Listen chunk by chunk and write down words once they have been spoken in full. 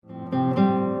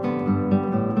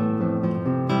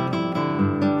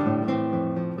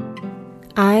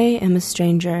I am a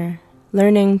stranger,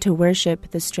 learning to worship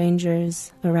the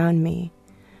strangers around me.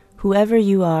 Whoever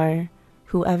you are,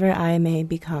 whoever I may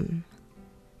become.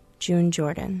 June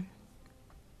Jordan.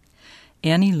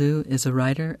 Anni Liu is a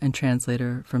writer and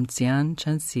translator from Xi'an,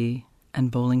 Shanxi,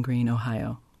 and Bowling Green,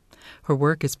 Ohio. Her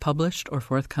work is published or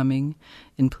forthcoming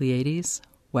in Pleiades,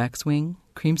 Waxwing,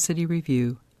 Cream City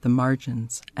Review, The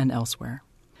Margins, and elsewhere.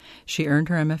 She earned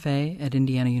her MFA at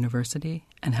Indiana University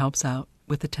and helps out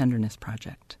with the Tenderness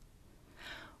Project.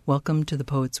 Welcome to The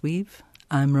Poet's Weave.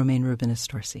 I'm Romaine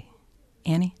Rubinis-Dorsey.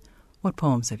 Annie, what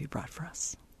poems have you brought for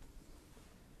us?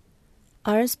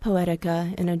 Ars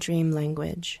Poetica in a Dream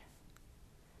Language.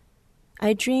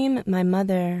 I dream my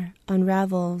mother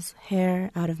unravels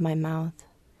hair out of my mouth.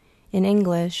 In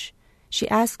English, she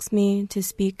asks me to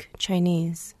speak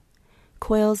Chinese,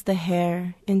 coils the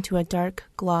hair into a dark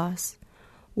gloss,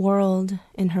 whorled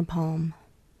in her palm.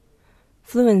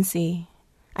 Fluency.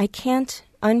 I can't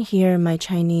unhear my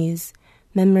Chinese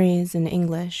memories in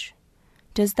English.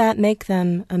 Does that make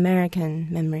them American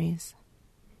memories?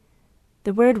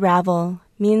 The word ravel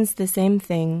means the same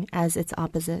thing as its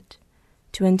opposite,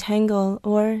 to entangle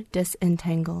or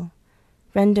disentangle,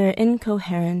 render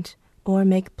incoherent or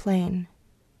make plain.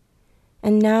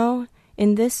 And now,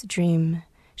 in this dream,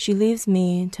 she leaves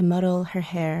me to muddle her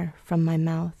hair from my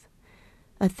mouth.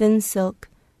 A thin silk,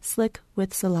 slick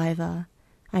with saliva,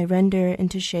 I render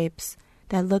into shapes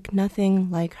that look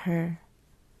nothing like her.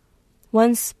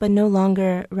 Once but no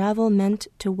longer, ravel meant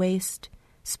to waste,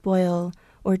 spoil,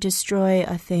 or destroy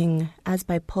a thing as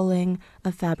by pulling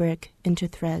a fabric into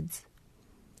threads.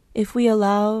 If we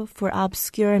allow for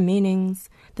obscure meanings,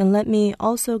 then let me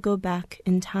also go back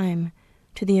in time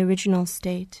to the original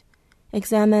state,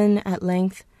 examine at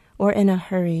length or in a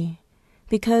hurry,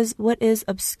 because what is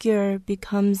obscure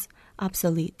becomes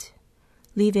obsolete,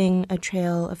 leaving a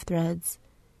trail of threads.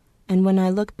 And when I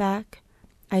look back,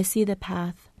 I see the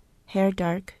path, hair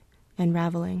dark and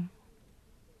raveling.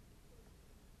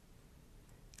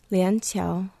 Lian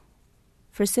Qiao,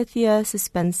 Forsythia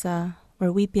suspensa,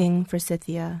 or weeping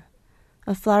forsythia,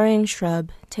 a flowering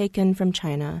shrub taken from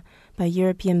China by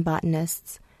European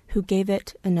botanists who gave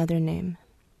it another name.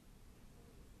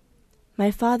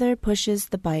 My father pushes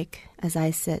the bike as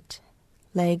I sit,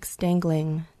 legs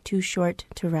dangling, too short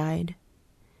to ride.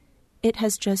 It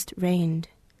has just rained,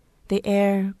 the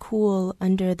air cool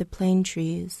under the plane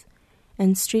trees,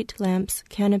 and street lamps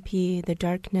canopy the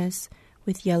darkness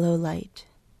with yellow light.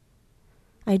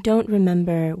 I don't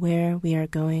remember where we are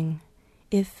going,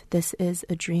 if this is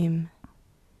a dream.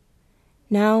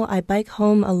 Now I bike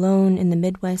home alone in the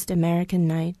Midwest American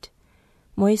night,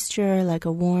 moisture like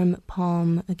a warm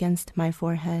palm against my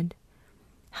forehead,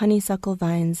 honeysuckle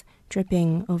vines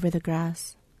dripping over the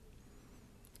grass.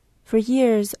 For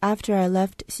years after I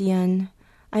left Xi'an,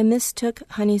 I mistook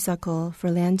honeysuckle for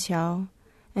Lian Qiao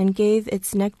and gave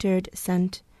its nectared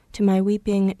scent to my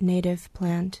weeping native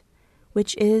plant,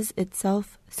 which is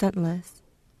itself scentless.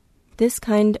 This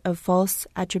kind of false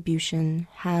attribution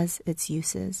has its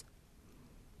uses.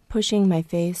 Pushing my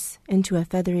face into a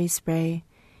feathery spray,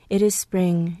 it is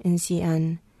spring in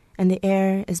Xi'an, and the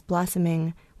air is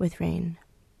blossoming with rain.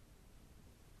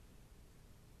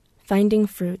 Finding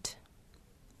fruit.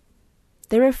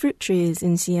 There are fruit trees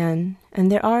in Xi'an,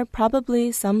 and there are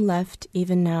probably some left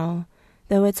even now,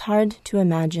 though it's hard to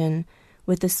imagine,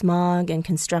 with the smog and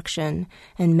construction,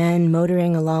 and men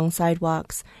motoring along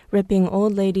sidewalks, ripping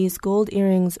old ladies' gold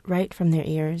earrings right from their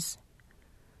ears.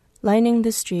 Lining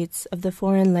the streets of the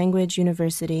foreign language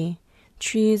university,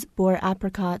 trees bore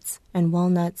apricots and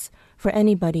walnuts for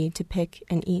anybody to pick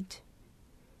and eat.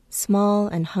 Small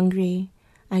and hungry,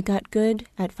 I got good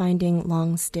at finding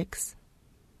long sticks.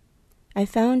 I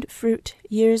found fruit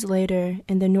years later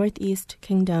in the northeast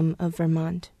kingdom of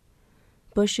Vermont.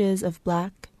 Bushes of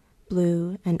black,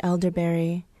 blue, and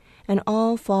elderberry, and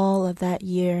all fall of that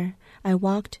year I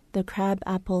walked the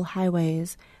crab-apple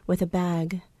highways with a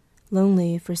bag,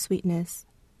 lonely for sweetness.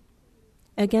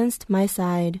 Against my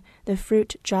side, the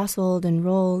fruit jostled and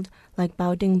rolled like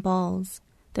baoding balls,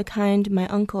 the kind my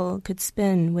uncle could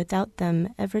spin without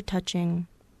them ever touching,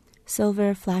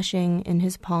 silver flashing in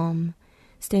his palm,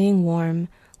 staying warm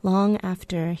long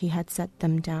after he had set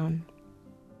them down.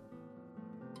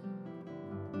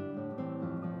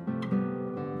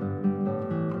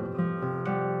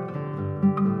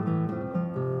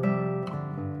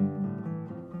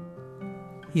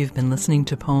 You've been listening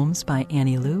to poems by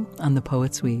Anni Liu on The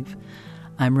Poet's Weave.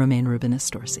 I'm Romaine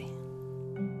Rubinis-Dorsey.